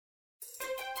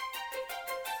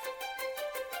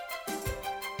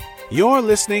You're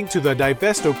listening to the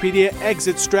Divestopedia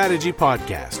Exit Strategy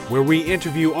Podcast, where we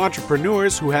interview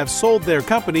entrepreneurs who have sold their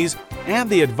companies and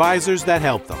the advisors that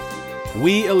help them.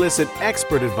 We elicit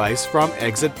expert advice from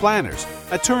exit planners,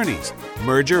 attorneys,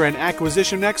 merger and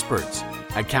acquisition experts,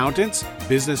 accountants,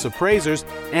 business appraisers,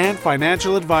 and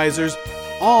financial advisors,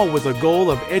 all with the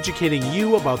goal of educating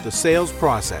you about the sales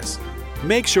process.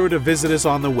 Make sure to visit us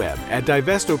on the web at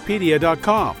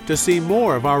Divestopedia.com to see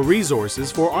more of our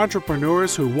resources for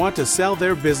entrepreneurs who want to sell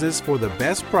their business for the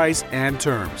best price and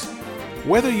terms.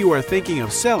 Whether you are thinking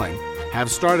of selling, have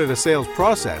started a sales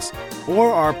process,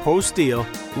 or are post-deal,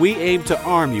 we aim to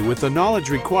arm you with the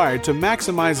knowledge required to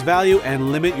maximize value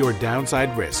and limit your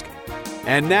downside risk.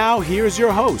 And now, here's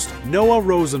your host, Noah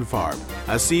Rosenfarb,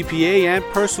 a CPA and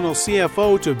personal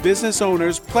CFO to business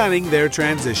owners planning their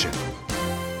transition.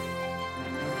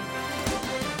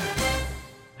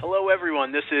 Hello,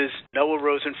 everyone. This is Noah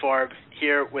Rosenfarb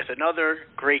here with another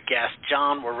great guest,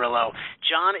 John Warillo.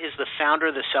 John is the founder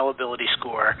of the Sellability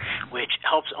Score, which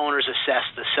helps owners assess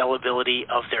the sellability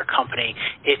of their company.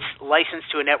 It's licensed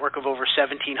to a network of over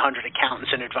 1,700 accountants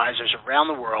and advisors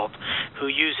around the world who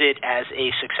use it as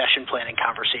a succession planning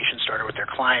conversation starter with their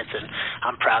clients, and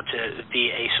I'm proud to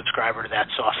be a subscriber to that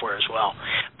software as well.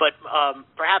 But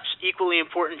perhaps equally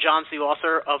important, John's the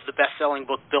author of the best-selling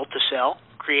book, Built to Sell: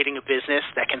 Creating a Business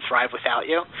That Can Thrive Without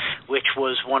You, which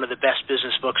was one of the best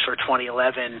business books for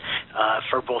 2011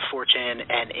 for both Fortune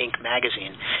and Inc.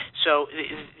 magazine. So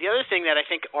the other thing that I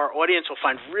think our audience will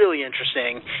find really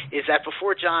interesting is that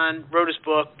before John wrote his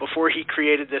book, before he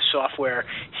created this software,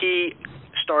 he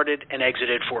started and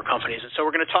exited 4 companies. And so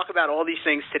we're going to talk about all these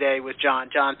things today with John.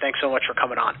 John, thanks so much for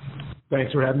coming on.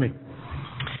 Thanks for having me.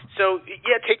 So,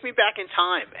 take me back in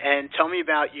time and tell me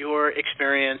about your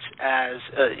experience as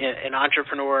an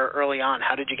entrepreneur early on.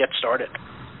 How did you get started?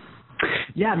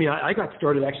 Yeah, I got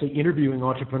started actually interviewing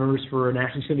entrepreneurs for a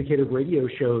nationally syndicated radio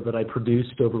show that I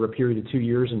produced over a period of 2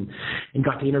 years and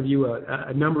got to interview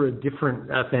a number of different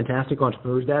fantastic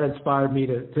entrepreneurs. That inspired me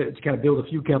to kind of build a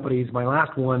few companies. My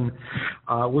last one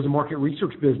was a market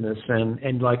research business,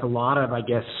 and like a lot of, I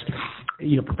guess,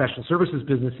 professional services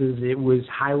businesses, it was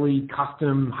highly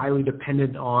custom, highly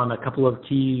dependent on a couple of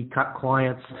key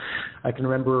clients. I can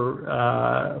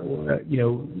remember,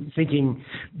 thinking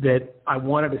that I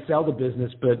wanted to sell the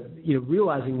business, but,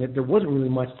 realizing that there wasn't really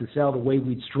much to sell. The way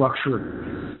we'd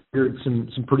structured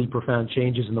some pretty profound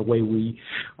changes in the way we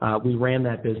ran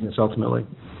that business ultimately.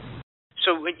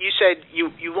 So when you said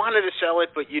you wanted to sell it,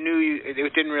 but you knew it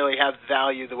didn't really have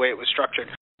value the way it was structured,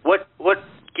 what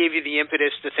gave you the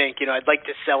impetus to think, I'd like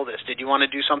to sell this? Did you want to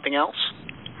do something else?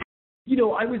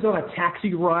 I was on a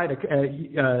taxi ride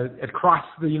across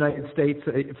the United States.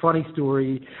 A funny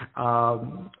story.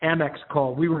 Amex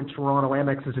called. We were in Toronto.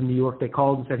 Amex is in New York. They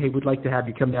called and said, "Hey, we'd like to have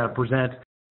you come down and present."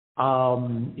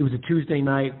 It was a Tuesday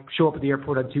night. Show up at the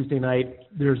airport on Tuesday night.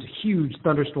 There's huge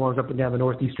thunderstorms up and down the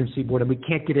northeastern seaboard, and we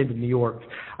can't get into New York.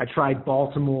 I tried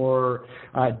Baltimore,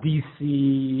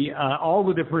 D.C., all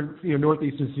the different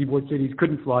northeastern seaboard cities.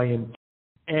 Couldn't fly in,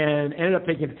 and ended up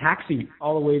taking a taxi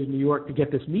all the way to New York to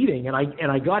get this meeting. And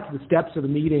I got to the steps of the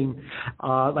meeting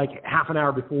like half an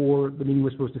hour before the meeting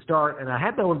was supposed to start, and I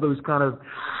had one of those kind of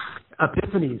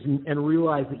epiphanies and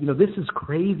realized that this is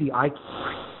crazy. I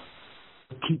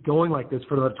keep going like this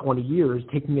for another 20 years,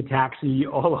 taking a taxi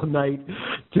all night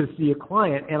to see a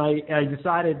client. And I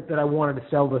decided that I wanted to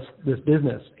sell this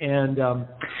business. And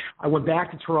I went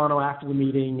back to Toronto after the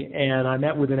meeting, and I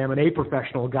met with an M&A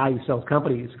professional, a guy who sells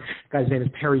companies. The guy's name is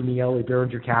Perry Miele,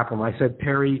 Behringer Capital. And I said,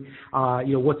 "Perry,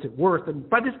 what's it worth?" And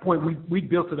by this point, we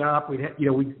built it up. We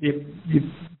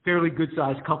fairly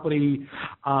good-sized company,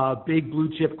 big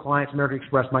blue-chip clients, American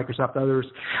Express, Microsoft, others.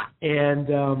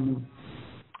 And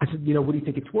I said, "What do you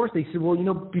think it's worth?" They said, "Well,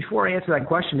 before I answer that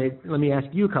question, let me ask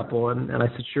you a couple." And I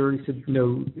said, "Sure." He said,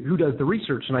 "Who does the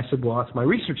research?" And I said, "Well, that's my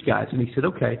research guys." And he said,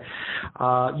 "Okay,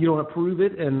 you don't approve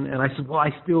it?" And I said, "Well, I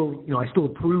still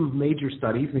approve major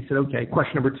studies." And he said, "Okay,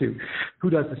 question number 2, who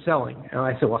does the selling?" And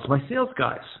I said, "Well, it's my sales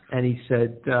guys." And he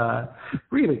said,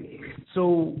 "Really?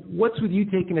 So what's with you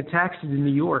taking a taxi to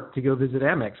New York to go visit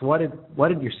Amex? Why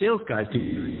did your sales guys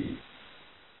do?"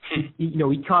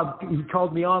 He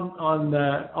called me on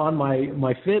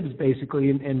my fibs basically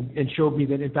and showed me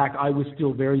that in fact I was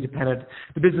still very dependent.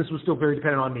 The business was still very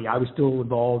dependent on me. I was still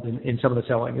involved in some of the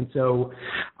selling, and so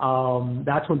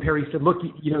that's when Perry said, "Look,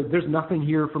 there's nothing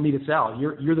here for me to sell.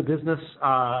 You're the business."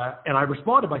 And I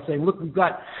responded by saying, "Look, we've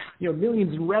got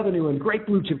millions in revenue and great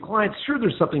blue chip clients. Sure,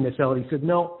 there's something to sell." And he said,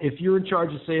 "No, if you're in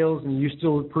charge of sales and you're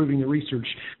still approving the research,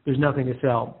 there's nothing to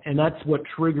sell." And that's what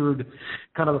triggered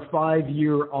kind of a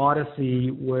 5-year odyssey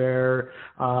odyssey where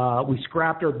we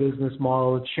scrapped our business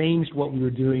model, changed what we were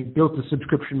doing, built a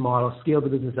subscription model, scaled the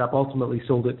business up, ultimately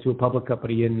sold it to a public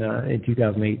company in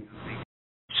 2008.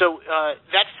 So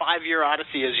that 5-year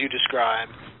odyssey, as you describe,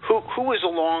 who was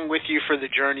along with you for the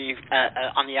journey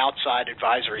on the outside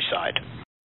advisory side?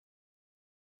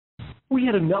 We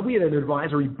had an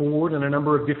advisory board and a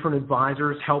number of different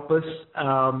advisors help us.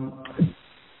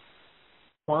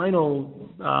 Final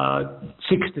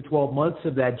 6 to 12 months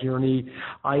of that journey,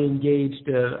 I engaged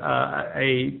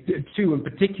two in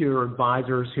particular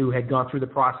advisors who had gone through the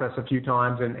process a few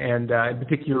times and in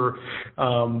particular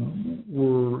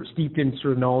were steeped in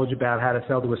sort of knowledge about how to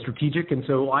sell to a strategic. And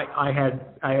so I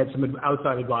had some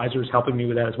outside advisors helping me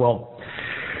with that as well.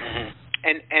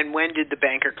 And when did the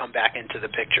banker come back into the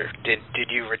picture? Did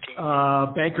you retain?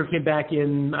 Banker came back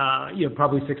in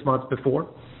probably 6 months before.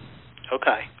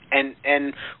 Okay.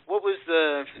 And what was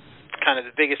the kind of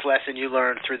the biggest lesson you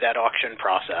learned through that auction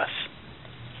process?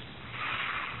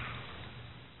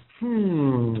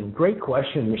 Great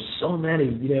question. There's so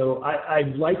many. I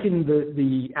liken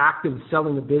the act of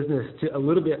selling a business to a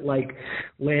little bit like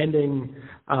landing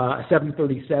a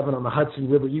 737 on the Hudson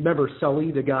River. You remember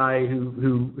Sully, the guy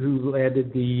who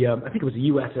landed the I think it was a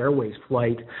U.S. Airways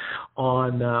flight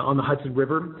on the Hudson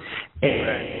River.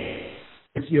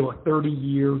 It's a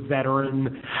 30-year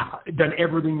veteran, done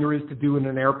everything there is to do in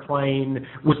an airplane,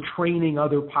 was training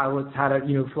other pilots how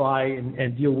to fly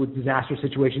and deal with disaster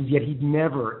situations, yet he'd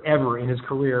never, ever in his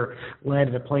career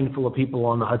landed a plane full of people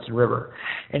on the Hudson River.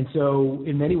 And so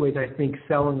in many ways, I think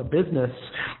selling a business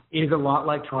is a lot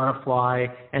like trying to fly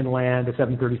and land a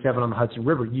 737 on the Hudson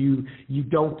River. You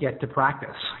don't get to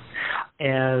practice.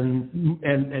 And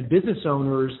business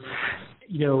owners,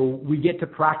 we get to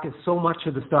practice so much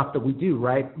of the stuff that we do,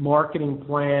 right? Marketing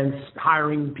plans,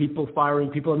 hiring people, firing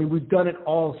people. I mean, we've done it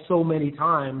all so many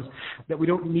times that we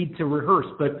don't need to rehearse.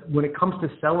 But when it comes to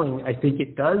selling, I think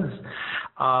it does.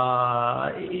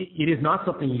 It is not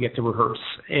something you get to rehearse.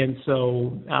 And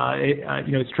so,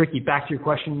 it's tricky. Back to your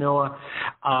question, Noah.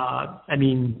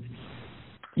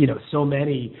 So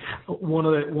many. One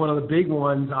of the big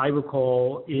ones I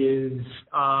recall is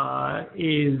how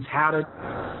to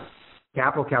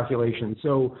capital calculation.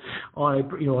 So on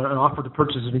an offer to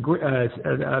purchase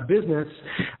a business,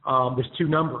 there's two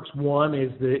numbers. One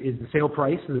is the sale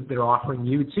price that they're offering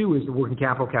you. Two is the working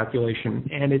capital calculation.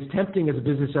 And it's tempting as a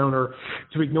business owner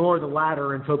to ignore the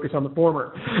latter and focus on the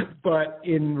former. But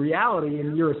in reality,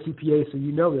 and you're a CPA, so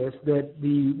you know this, that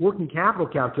the working capital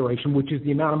calculation, which is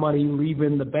the amount of money you leave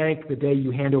in the bank the day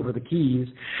you hand over the keys,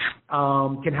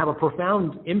 can have a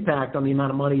profound impact on the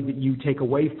amount of money that you take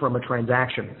away from a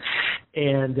transaction.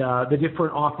 And the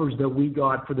different offers that we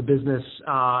got for the business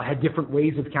had different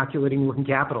ways of calculating working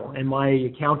capital. And my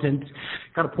accountant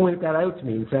kind of pointed that out to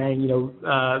me, saying,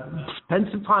 spend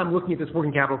some time looking at this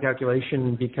working capital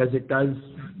calculation because it does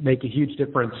make a huge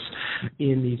difference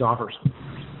in these offers.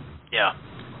 Yeah,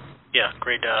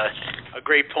 great, a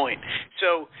great point.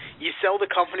 So you sell the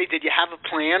company. Did you have a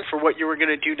plan for what you were going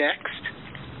to do next?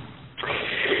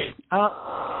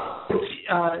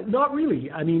 Not really.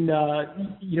 I mean,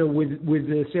 with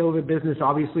the sale of the business,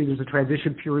 obviously there's a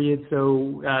transition period,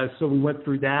 so we went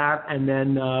through that, and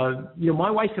then my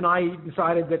wife and I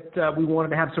decided that we wanted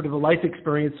to have sort of a life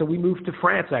experience, so we moved to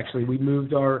France. Actually, we've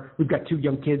got two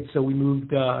young kids, so we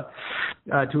moved to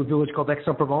a village called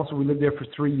Aix-en-Provence. So we lived there for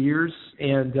 3 years,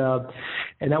 and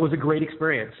that was a great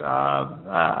experience.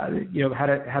 Had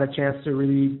a chance to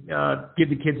really give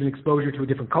the kids an exposure to a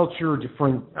different culture,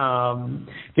 different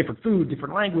food,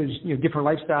 different language, different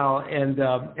lifestyle, and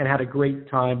had a great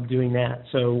time doing that.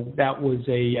 So that was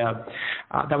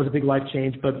a big life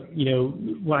change. But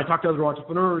when I talk to other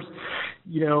entrepreneurs,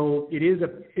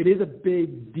 it is a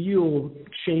big deal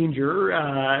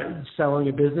changer selling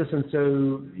a business, and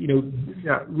so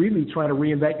really trying to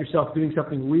reinvent yourself, doing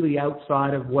something really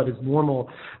outside of what is normal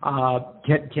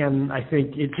can I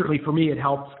think it certainly for me it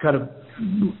helps kind of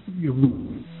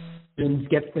and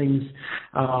get things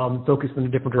focused in a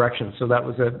different direction. So that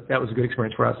was a good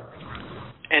experience for us.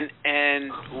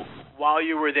 And while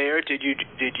you were there, did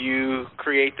you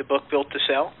create the book Built to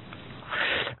Sell?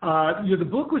 The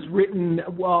book was written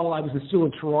while I was still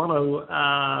in Toronto,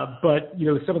 but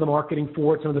some of the marketing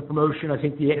for it, some of the promotion. I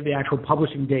think the actual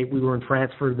publishing date, we were in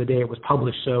France for the day it was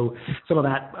published, so some of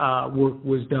that work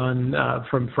was done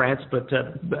from France, but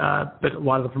a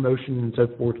lot of the promotion and so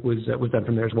forth was done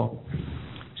from there as well.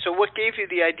 So what gave you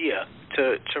the idea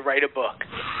to write a book?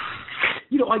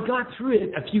 I got through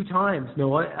it a few times,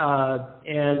 Noah,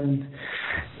 and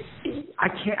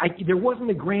there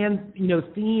wasn't a grand,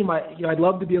 theme. I'd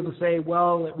love to be able to say,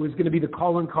 well, it was going to be the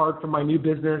calling card for my new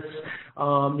business.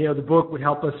 The book would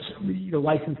help us,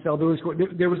 license, sell.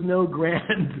 There was no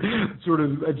grand sort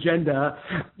of agenda.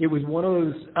 It was one of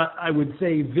those, I would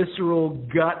say, visceral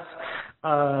gut,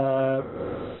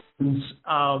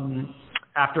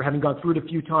 after having gone through it a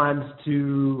few times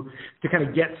to kind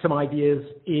of get some ideas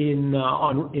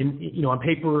on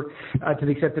paper, to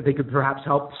the extent that they could perhaps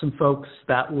help some folks,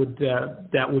 that would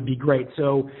be great.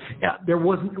 So yeah, there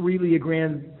wasn't really a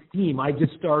grand theme. I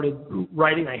just started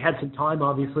writing. I had some time,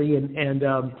 obviously, and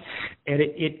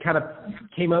it kind of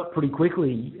came out pretty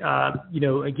quickly.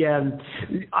 Again,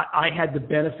 I had the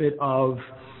benefit of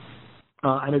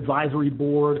an advisory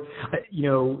board.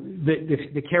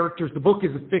 The characters. The book is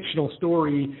a fictional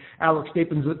story. Alex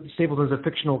Stapleton's a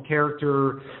fictional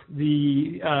character.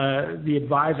 The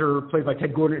advisor, played by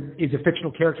Ted Gordon, is a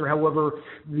fictional character. However,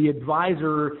 the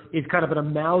advisor is kind of an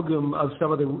amalgam of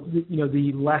some of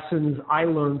the lessons I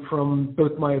learned from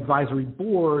both my advisory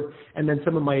board and then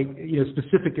some of my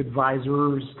specific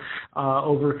advisors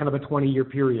over kind of a 20-year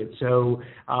period. So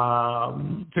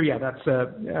yeah, that's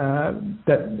that.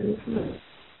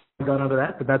 I got onto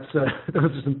that, but those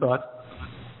are some thoughts.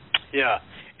 Yeah,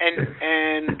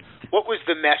 and what was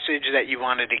the message that you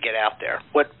wanted to get out there?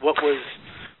 What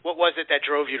was it that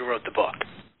drove you to write the book?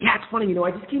 Yeah, it's funny.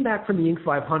 I just came back from the Inc.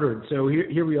 500. So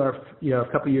here we are, a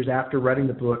couple of years after writing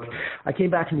the book. I came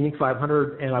back from the Inc.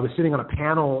 500, and I was sitting on a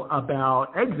panel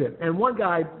about exit. And one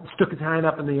guy stuck his hand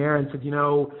up in the air and said,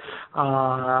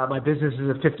 my business is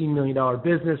a $15 million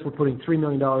business. We're putting $3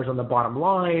 million on the bottom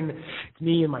line. It's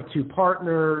me and my two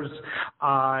partners,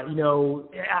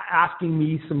 asking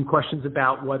me some questions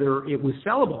about whether it was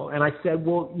sellable. And I said,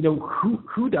 well,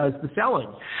 who does the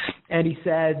selling? And he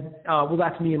said, well,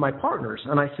 that's me and my partners.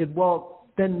 And I said, well,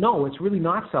 then no, it's really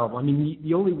not sellable. I mean,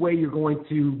 the only way you're going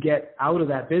to get out of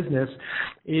that business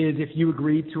is if you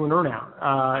agree to an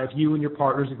earn-out. If you and your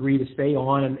partners agree to stay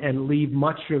on and leave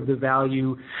much of the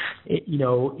value,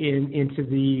 into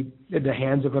the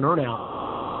hands of an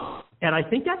earn-out. And I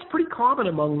think that's pretty common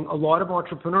among a lot of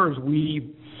entrepreneurs.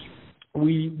 We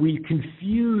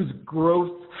confuse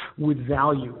growth with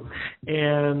value,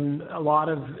 and a lot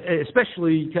of,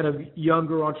 especially kind of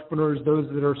younger entrepreneurs, those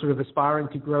that are sort of aspiring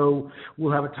to grow,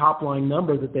 will have a top line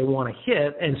number that they want to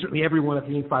hit, and certainly everyone at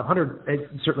the Inc. 500 has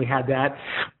certainly had that.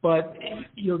 But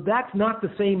that's not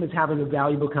the same as having a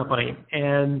valuable company,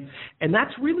 and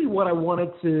that's really what I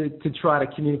wanted to try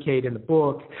to communicate in the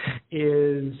book.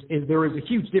 Is there is a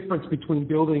huge difference between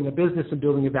building a business and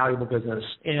building a valuable business,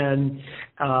 and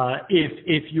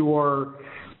if you're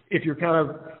kind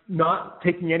of not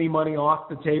taking any money off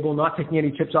the table, not taking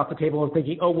any chips off the table and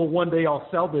thinking, oh, well, one day I'll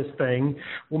sell this thing,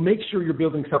 well, make sure you're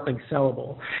building something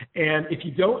sellable. And if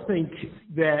you don't think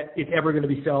that it's ever going to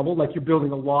be sellable, like you're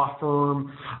building a law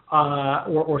firm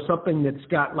or something that's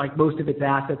got like most of its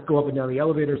assets go up and down the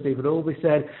elevator, as David Oldley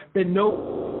said, then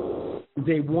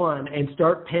day one and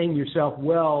start paying yourself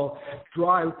well,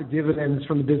 draw out the dividends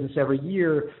from the business every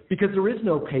year, because there is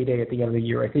no payday at the end of the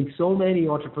year. I think so many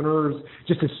entrepreneurs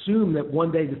just assume that one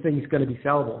day the thing is going to be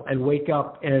sellable and wake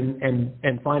up and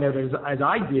find out, as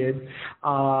I did,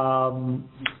 that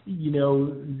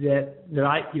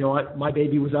my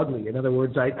baby was ugly. In other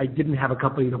words, I didn't have a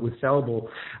company that was sellable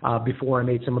before I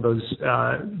made some of those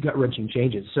gut-wrenching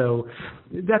changes. So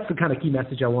that's the kind of key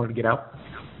message I wanted to get out.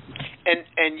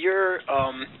 And you're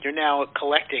now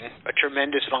collecting a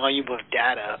tremendous volume of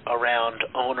data around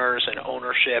owners and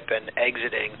ownership and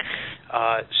exiting.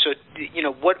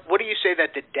 What do you say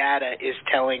that the data is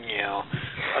telling you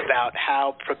about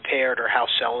how prepared or how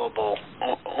sellable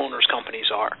owners' companies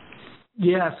are?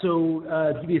 Yeah, so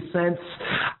to give you a sense,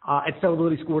 at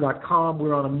sellabilityscore.com,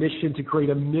 we're on a mission to create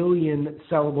 1 million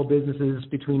sellable businesses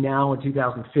between now and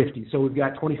 2050. So we've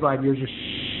got 25 years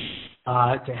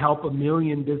to help 1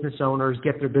 million business owners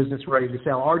get their business ready to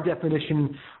sell. Our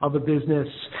definition of a business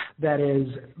that is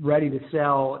ready to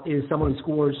sell is someone who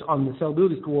scores on the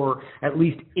sellability score at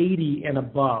least 80 and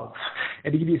above.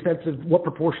 And to give you a sense of what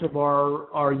proportion of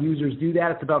our users do that,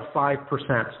 it's about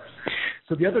 5%.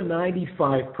 So the other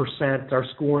 95% are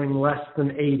scoring less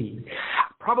than 80.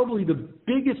 Probably the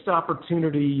biggest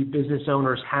opportunity business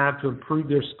owners have to improve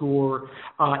their score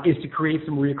is to create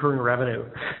some recurring revenue.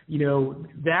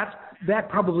 That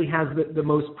probably has the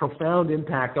most profound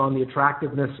impact on the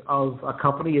attractiveness of a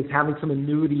company, is having some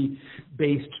annuity-based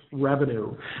usage-based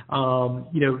revenue.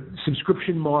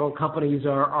 Subscription model companies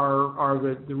are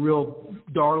the real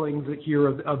darlings here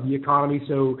of the economy.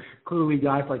 So clearly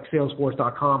guys like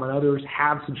Salesforce.com and others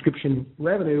have subscription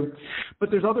revenue,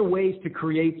 but there's other ways to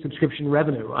create subscription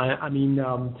revenue.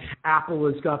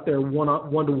 Apple has got their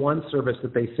one-to-one service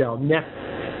that they sell.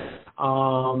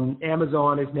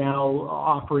 Amazon is now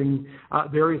offering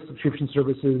various subscription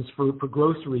services for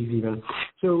groceries even.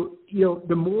 So,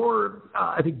 the more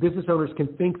I think business owners can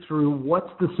think through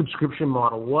what's the subscription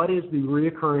model, what is the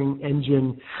recurring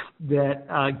engine that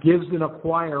gives an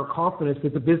acquirer confidence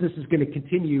that the business is going to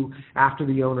continue after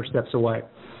the owner steps away.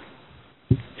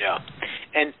 Yeah.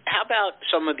 And how about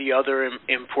some of the other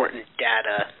important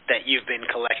data that you've been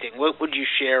collecting? What would you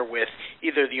share with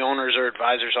either the owners or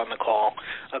advisors on the call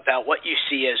about what you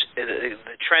see as the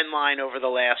trend line over the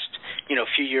last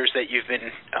few years that you've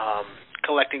been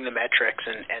collecting the metrics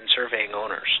and surveying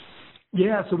owners?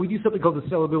 Yeah, so we do something called the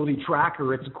Sellability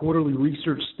Tracker. It's a quarterly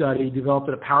research study developed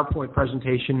in a PowerPoint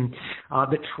presentation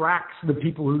that tracks the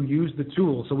people who use the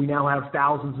tool. So we now have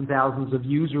thousands and thousands of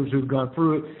users who've gone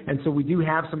through it, and so we do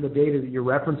have some of the data that you're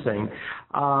referencing.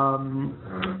 Some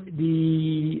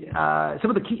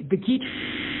of the key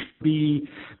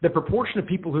the proportion of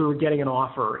people who are getting an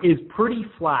offer is pretty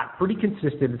flat, pretty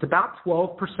consistent. It's about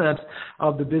 12%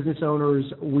 of the business owners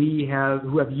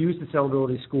who have used the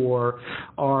Sellability Score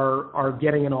are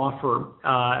getting an offer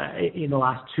in the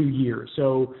last 2 years.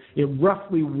 So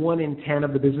roughly 1 in 10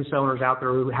 of the business owners out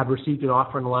there who have received an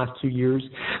offer in the last 2 years.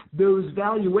 Those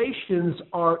valuations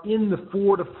are in the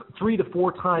 3 to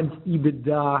 4 times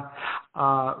EBITDA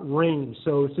range.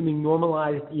 So assuming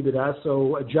normalized EBITDA,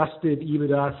 so adjusted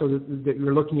EBITDA, so that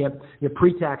you're looking at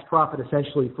pre-tax profit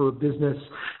essentially for a business,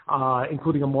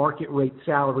 including a market rate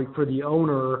salary for the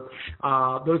owner,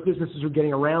 those businesses are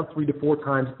getting around 3 to 4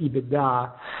 times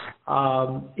EBITDA.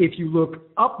 If you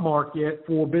look upmarket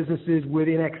for businesses with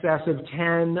in excess of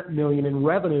 10 million in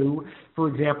revenue, for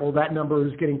example, that number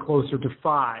is getting closer to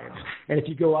 5. And if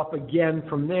you go up again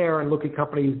from there and look at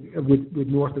companies with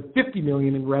north of 50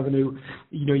 million in revenue,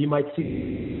 you might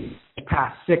see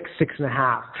past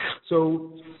 6.5.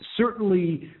 So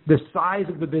certainly the size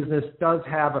of the business does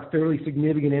have a fairly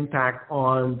significant impact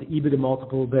on the EBITDA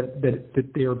multiple that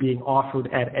they are being offered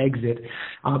at exit.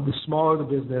 The smaller the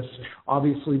business,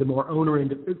 obviously the more owner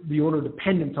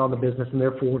dependence on the business, and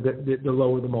therefore the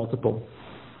lower the multiple.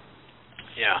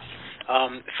 Yeah.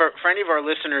 For any of our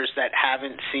listeners that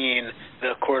haven't seen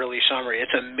the quarterly summary,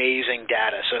 it's amazing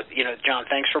data. So, John,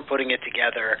 thanks for putting it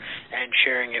together and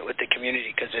sharing it with the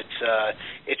community, because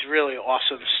it's really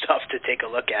awesome stuff to take a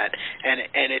look at.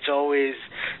 And it's always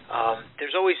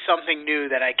there's always something new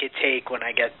that I could take when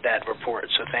I get that report.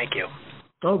 So thank you.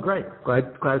 Oh, great.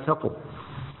 Glad it's helpful.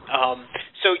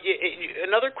 So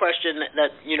another question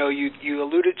that you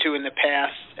alluded to in the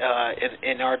past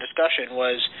in our discussion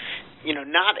was,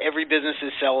 not every business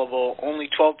is sellable. Only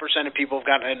 12% of people have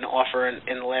gotten an offer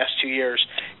in the last 2 years.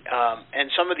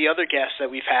 And some of the other guests that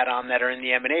we've had on that are in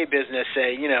the M&A business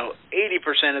say,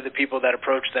 80% of the people that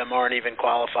approach them aren't even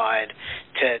qualified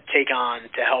to take on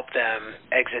to help them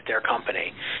exit their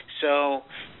company. So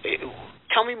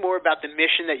tell me more about the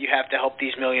mission that you have to help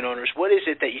these million owners. What is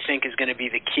it that you think is going to be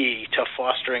the key to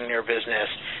fostering their business,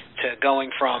 to going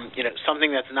from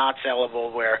something that's not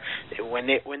sellable, where when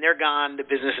they're gone, the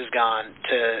business is gone,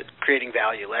 to creating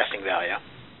value, lasting value?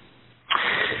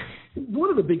 One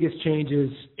of the biggest changes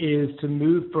is to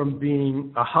move from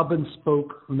being a hub and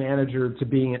spoke manager to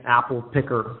being an apple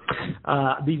picker.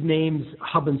 These names,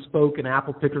 hub and spoke and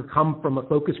apple picker, come from a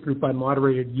focus group I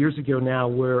moderated years ago now,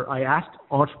 where I asked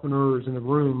entrepreneurs in the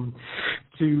room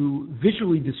to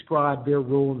visually describe their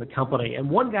role in the company. And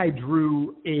one guy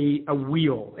drew a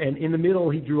wheel, and in the middle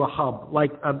he drew a hub,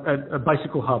 like a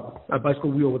bicycle hub, a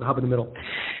bicycle wheel with a hub in the middle.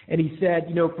 And he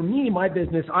said, for me, my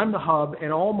business, I'm the hub,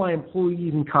 and all my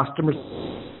employees and customers,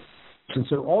 and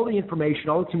so all the information,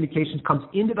 all the communications comes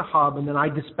into the hub, and then I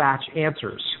dispatch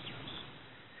answers.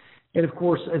 And of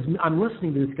course, as I'm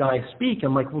listening to this guy speak,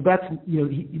 I'm like, well, that's,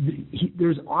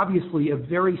 there's obviously a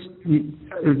very,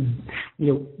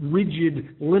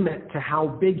 rigid limit to how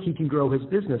big he can grow his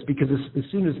business, because as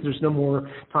soon as there's no more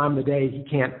time in the day, he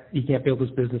can't build his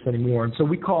business anymore. And so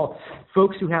we call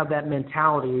folks who have that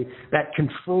mentality, that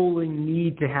controlling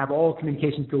need to have all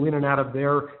communications go in and out of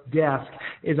their desk,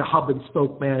 is a hub and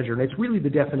spoke manager. And it's really the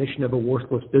definition of a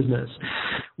worthless business.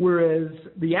 Whereas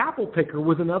the apple picker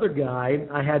was another guy.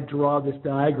 I had draw this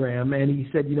diagram, and he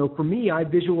said, for me, I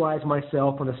visualize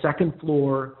myself on the second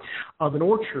floor of an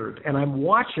orchard, and I'm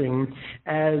watching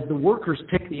as the workers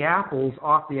pick the apples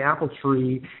off the apple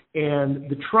tree, and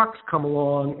the trucks come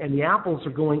along, and the apples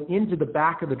are going into the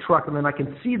back of the truck, and then I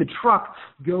can see the truck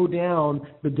go down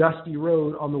the dusty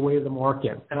road on the way to the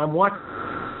market. And I'm watching.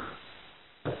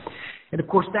 And of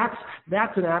course,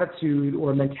 that's an attitude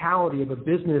or a mentality of a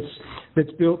business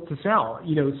that's built to sell.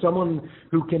 Someone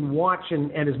who can watch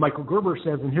and as Michael Gerber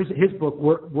says in his book,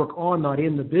 work on, not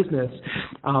in the business.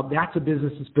 That's a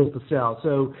business that's built to sell.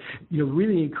 So,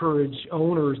 really encourage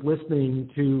owners listening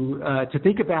to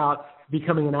think about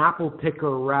becoming an apple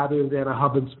picker rather than a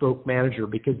hub and spoke manager,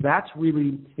 because that's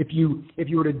really, if you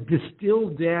were to distill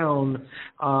down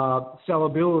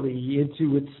sellability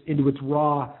into its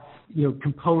raw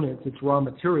components, its raw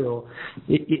material,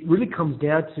 it really comes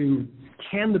down to,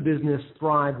 can the business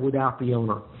thrive without the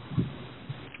owner?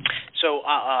 So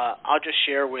I'll just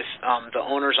share with the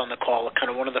owners on the call, kind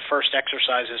of one of the first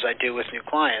exercises I do with new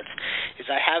clients is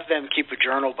I have them keep a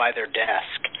journal by their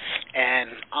desk, and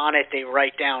on it they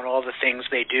write down all the things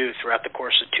they do throughout the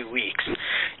course of 2 weeks.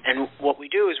 And what we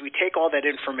do is we take all that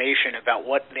information about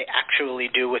what they actually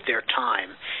do with their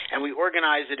time, and we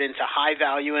organize it into high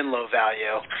value and low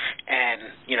value,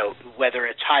 and whether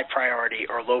it's high priority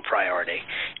or low priority.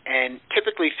 And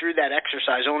typically through that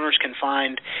exercise, owners can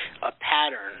find a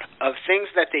pattern of things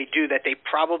that they do that they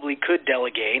probably could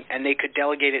delegate, and they could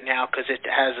delegate it now because it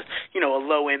has a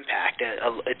low impact,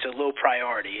 it's a low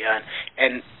priority,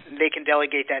 and they can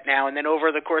delegate that now, and then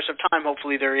over the course of time,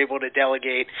 hopefully they're able to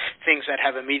delegate things that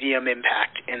have a medium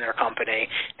impact in their company,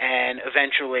 and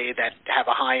eventually that have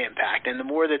a high impact. And the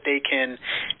more that they can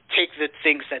take the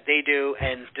things that they do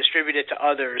and distribute it to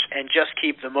others and just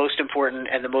keep the most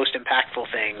important and the most impactful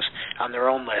things on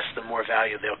their own list, the more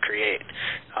value they'll create.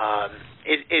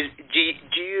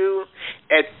 Do you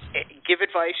give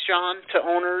advice, John, to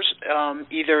owners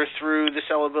either through the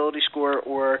sellability score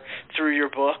or through your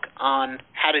book on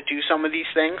how to do some of these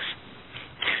things?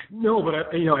 No, but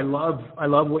I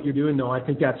love what you're doing, though. I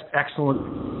think that's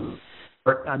excellent.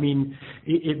 I mean,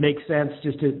 it makes sense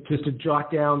just to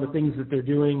jot down the things that they're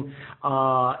doing,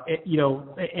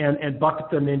 and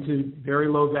bucket them into very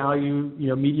low value,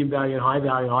 medium value and high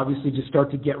value, and obviously just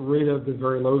start to get rid of the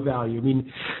very low value. I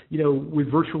mean,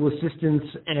 with virtual assistants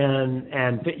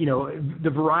and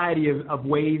the variety of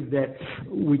ways that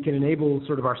we can enable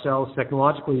sort of ourselves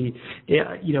technologically,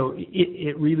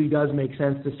 it really does make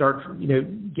sense to start,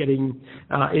 getting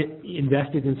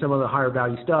invested in some of the higher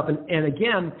value stuff. And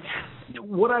again,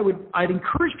 I'd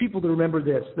encourage people to remember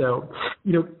this, though.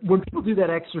 When people do that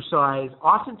exercise,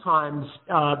 oftentimes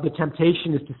the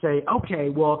temptation is to say, okay,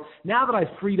 well, now that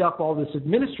I've freed up all this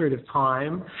administrative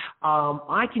time,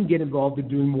 I can get involved in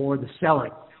doing more of the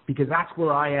selling, because that's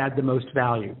where I add the most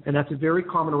value. And that's a very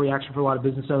common reaction for a lot of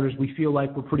business owners. We feel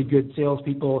like we're pretty good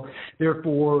salespeople.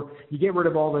 Therefore, you get rid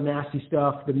of all the nasty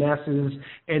stuff, the messes,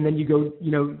 and then you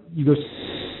go.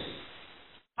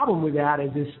 Problem with that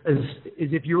is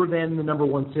if you're then the number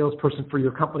one salesperson for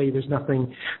your company, there's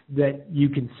nothing that you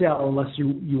can sell unless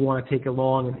you want to take a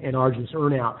long and arduous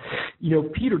earnout.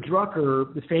 Peter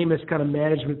Drucker, the famous kind of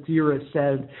management theorist,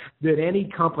 said that any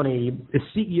company, the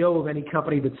CEO of any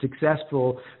company that's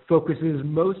successful, focuses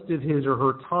most of his or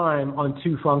her time on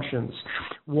two functions.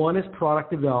 One is product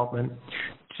development.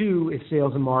 Two is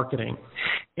sales and marketing.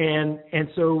 And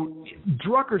so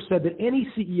Drucker said that any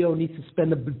CEO needs to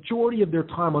spend the majority of their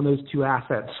time on those two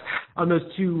assets, on those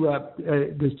two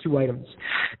items.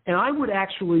 And I would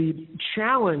actually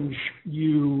challenge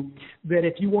you that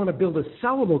if you want to build a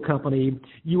sellable company,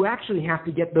 you actually have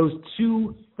to get those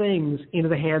two things into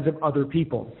the hands of other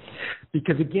people.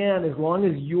 Because again, as long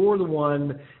as you're the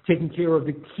one taking care of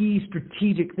the key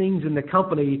strategic things in the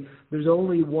company, there's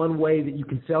only one way that you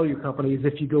can sell your company, is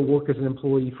if you go work as an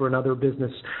employee for another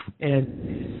business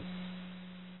and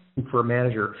for a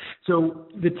manager. So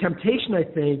the temptation, I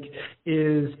think,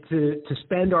 is to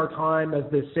spend our time as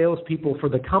the salespeople for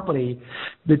the company.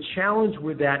 The challenge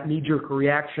with that knee-jerk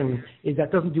reaction is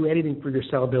that doesn't do anything for your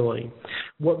sellability.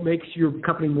 What makes your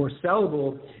company more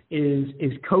sellable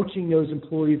is coaching those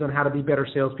employees on how to be better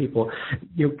salespeople.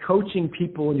 Coaching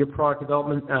people in your product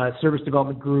development, service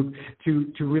development group to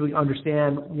really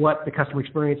understand what the customer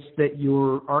experience that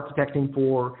you're architecting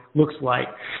for looks like.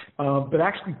 But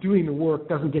actually doing the work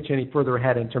doesn't get you any further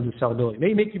ahead in terms of sellability. It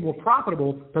may make you more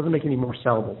profitable, doesn't make you any more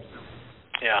sellable.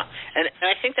 Yeah, and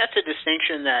I think that's a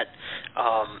distinction that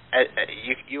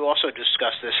you also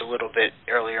discussed this a little bit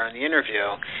earlier in the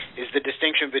interview, is the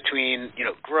distinction between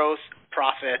growth,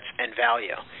 profits, and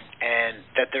value. and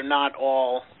that they're not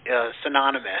all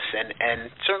synonymous, and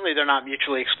certainly they're not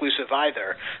mutually exclusive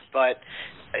either. But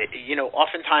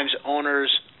oftentimes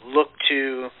owners look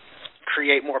to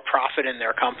create more profit in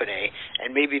their company,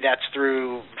 and maybe that's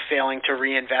through failing to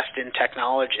reinvest in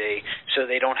technology so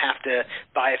they don't have to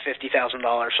buy a $50,000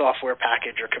 software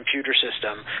package or computer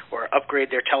system or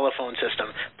upgrade their telephone system.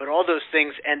 But all those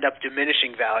things end up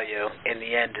diminishing value in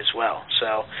the end as well.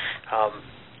 So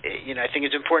I think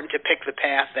it's important to pick the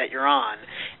path that you're on,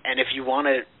 and if you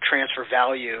want to transfer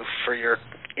value for your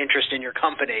interest in your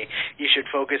company, you should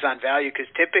focus on value, because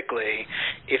typically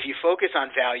if you focus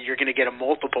on value, you're going to get a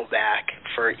multiple back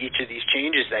for each of these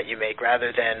changes that you make,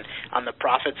 rather than on the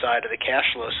profit side or the cash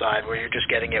flow side where you're just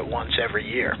getting it once every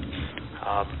year.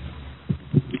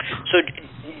 So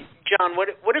John,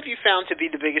 what have you found to be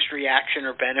the biggest reaction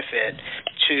or benefit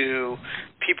to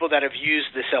people that have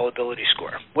used the sellability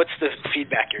score? What's the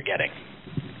feedback you're getting?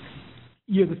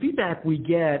 The feedback we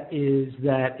get is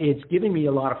that it's giving me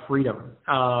a lot of freedom.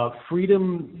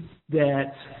 Freedom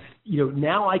that,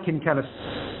 now I can kind of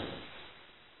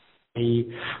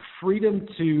freedom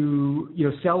to,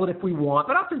 sell it if we want.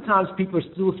 But oftentimes people are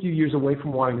still a few years away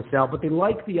from wanting to sell, but they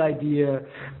like the idea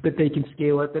that they can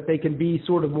scale it, that they can be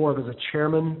sort of more of as a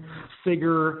chairman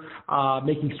figure,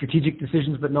 making strategic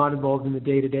decisions but not involved in the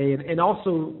day-to-day, and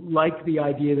also like the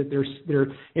idea that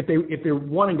if they're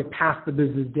wanting to pass the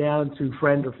business down to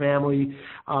friend or family,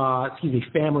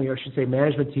 family, or I should say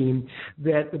management team,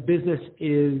 that the business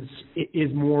is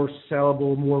more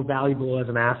sellable, more valuable as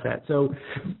an asset. So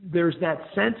there's that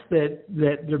sense that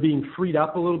they're being freed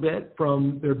up a little bit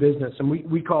from their business, and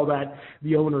we call that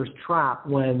the owner's trap.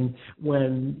 When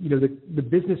the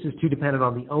business is too dependent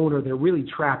on the owner, they're really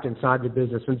trapped inside the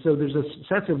business. And so there's a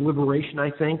sense of liberation,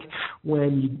 I think,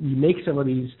 when you make some of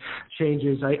these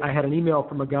changes. I had an email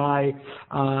from a guy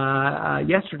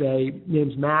yesterday,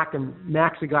 name's Mac, and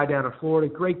Mac's a guy down in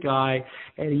Florida, great guy,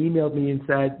 and he emailed me and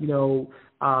said,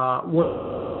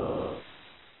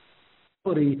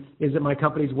 what is that my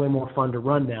company's way more fun to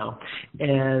run now,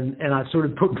 and I sort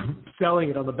of put selling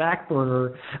it on the back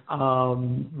burner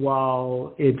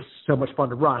while it's so much fun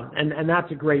to run, and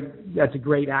that's a great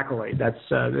accolade. That's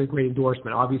a great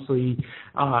endorsement. Obviously,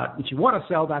 if you want to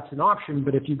sell, that's an option,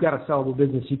 but if you've got a sellable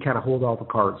business, you kind of hold all the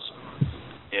cards.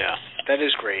 Yeah, that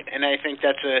is great, and I think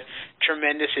that's a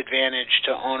tremendous advantage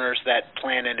to owners that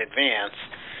plan in advance.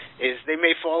 Is they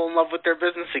may fall in love with their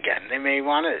business again. They may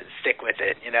want to stick with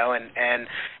it, and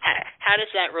how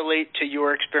does that relate to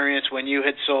your experience when you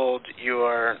had sold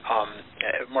your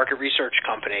market research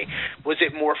company? Was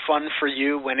it more fun for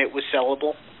you when it was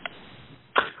sellable?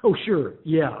 Oh, sure.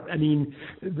 Yeah. I mean,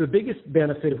 the biggest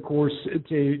benefit, of course,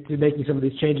 to making some of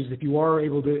these changes, if you are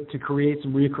able to create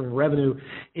some recurring revenue,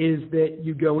 is that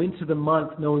you go into the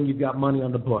month knowing you've got money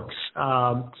on the books.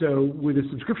 So with a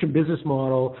subscription business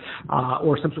model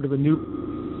or some sort of a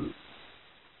new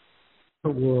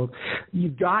world,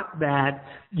 you've got that,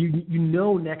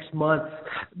 next month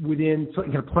within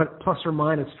plus or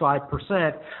minus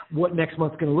 5% what next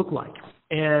month's going to look like.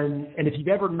 And if you've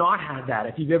ever not had that,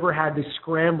 if you've ever had to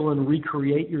scramble and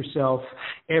recreate yourself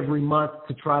every month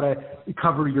to try to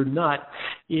cover your nut,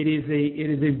 it is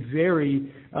a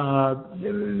very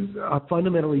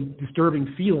fundamentally disturbing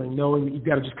feeling, knowing that you've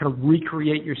got to just kind of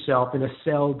recreate yourself in a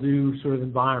sell-do sort of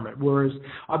environment. Whereas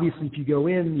obviously if you go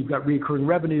in, you've got recurring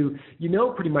revenue, you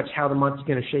know pretty much how the month's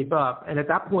going to shape up. And at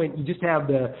that point, you just have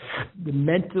the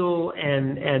mental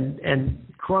and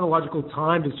chronological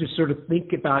time to just sort of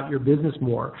think about your business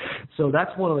more. So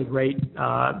that's one of the great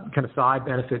kind of side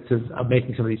benefits of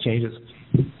making some of these changes.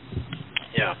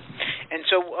 Yeah. And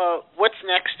so what's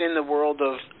next in the world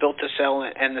of Built to Sell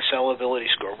and the sellability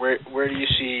score? How do you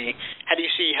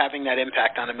see having that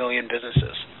impact on 1 million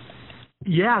businesses?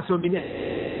 Yeah, so I mean,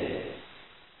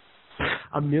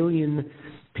 1 million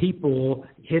people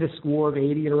hit a score of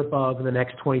 80 or above in the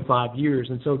next 25 years,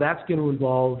 and so that's going to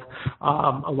involve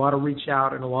a lot of reach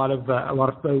out and a lot of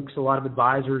folks, a lot of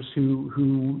advisors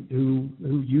who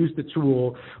use the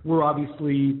tool. We're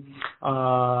obviously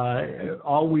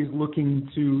always looking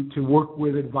to work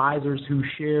with advisors who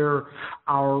share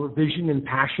our vision and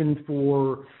passion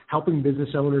for helping business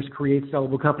owners create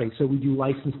sellable companies. So we do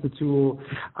license the tool,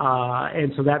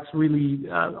 and so that's really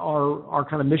our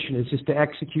kind of mission, is just to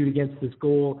execute against this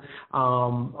goal,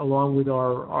 along with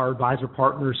our advisor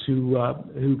partners who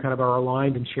kind of are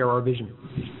aligned and share our vision.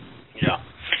 Yeah.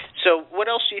 So what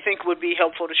else do you think would be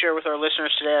helpful to share with our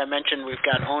listeners today? I mentioned we've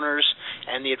got owners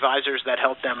and the advisors that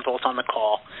help them both on the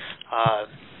call.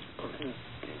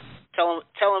 Tell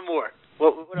them more.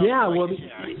 What else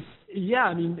Yeah,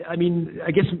 I mean,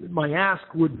 I guess my ask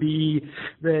would be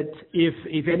that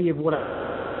if any of what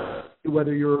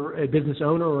whether you're a business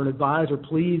owner or an advisor,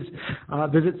 please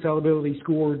visit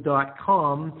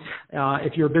sellabilityscore.com.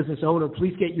 If you're a business owner,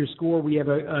 please get your score. We have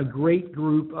a great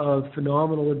group of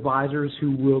phenomenal advisors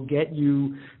who will get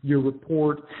you your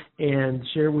report and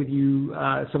share with you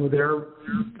some of their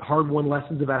hard-won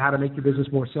lessons about how to make your business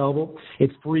more sellable.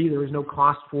 It's free. There is no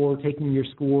cost for taking your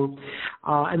score.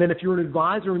 And then if you're an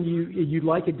advisor and you'd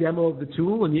like a demo of the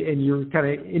tool and you're kind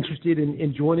of interested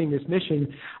in joining this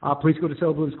mission, please go to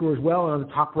Sellability Score as well. And on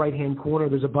the top right-hand corner,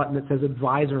 there's a button that says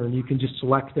Advisor, and you can just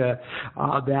select that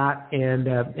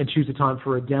and choose a time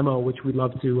for a demo, which we'd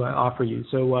love to offer you.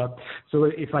 So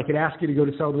if I could ask you to go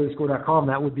to sellabilityscore.com,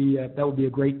 that would be a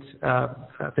great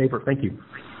favor. Thank you.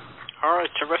 All right,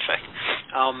 terrific.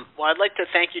 Well, I'd like to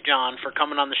thank you, John, for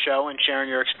coming on the show and sharing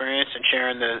your experience and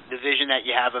sharing the vision that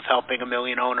you have of helping 1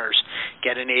 million owners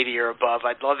get an 80 or above.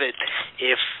 I'd love it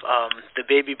if the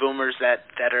baby boomers that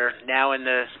are now in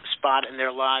the spot in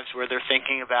their lives where they're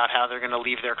thinking about how they're going to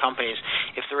leave their companies,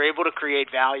 if they're able to create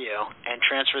value and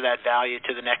transfer that value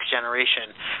to the next generation,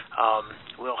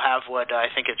 we'll have what I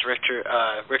think it's Richard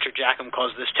Jackham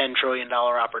calls this $10 trillion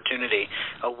opportunity,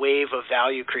 a wave of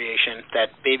value creation that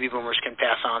baby boomers can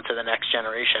pass on to the next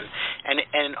generation.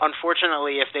 And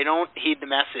unfortunately, if they don't heed the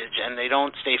message and they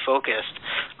don't stay focused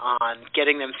on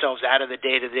getting themselves out of the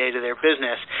day-to-day to their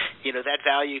business, that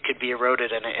value could be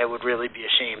eroded, and it would really be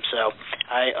a shame. So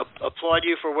I applaud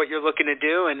you for what you're looking to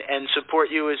do and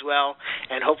support you as well,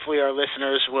 and hopefully our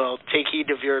listeners will take heed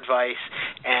of your advice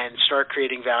and start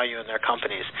creating value in their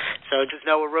companies. So this is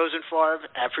Noah Rosenfarb.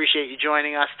 I appreciate you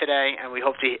joining us today, and we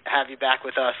hope to have you back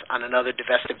with us on another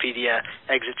Divestopedia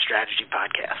Exit Strategy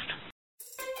podcast.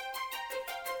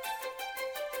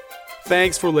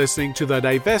 Thanks for listening to the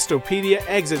Divestopedia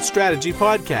Exit Strategy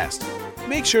podcast.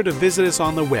 Make sure to visit us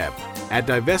on the web at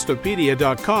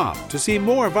divestopedia.com to see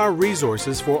more of our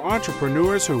resources for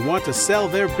entrepreneurs who want to sell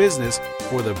their business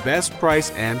for the best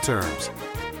price and terms.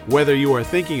 Whether you are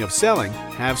thinking of selling,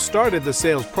 have started the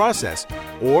sales process,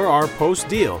 or are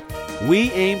post-deal,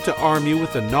 we aim to arm you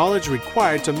with the knowledge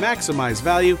required to maximize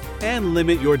value and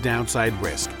limit your downside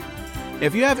risk.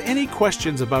 If you have any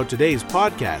questions about today's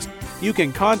podcast, you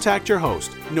can contact your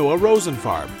host, Noah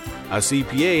Rosenfarb, a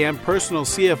CPA and personal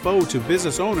CFO to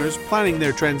business owners planning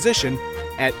their transition,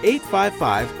 at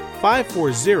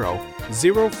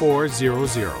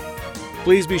 855-540-0400.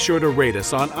 Please be sure to rate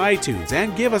us on iTunes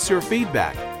and give us your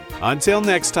feedback. Until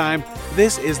next time,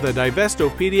 this is the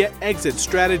Divestopedia Exit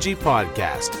Strategy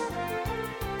Podcast.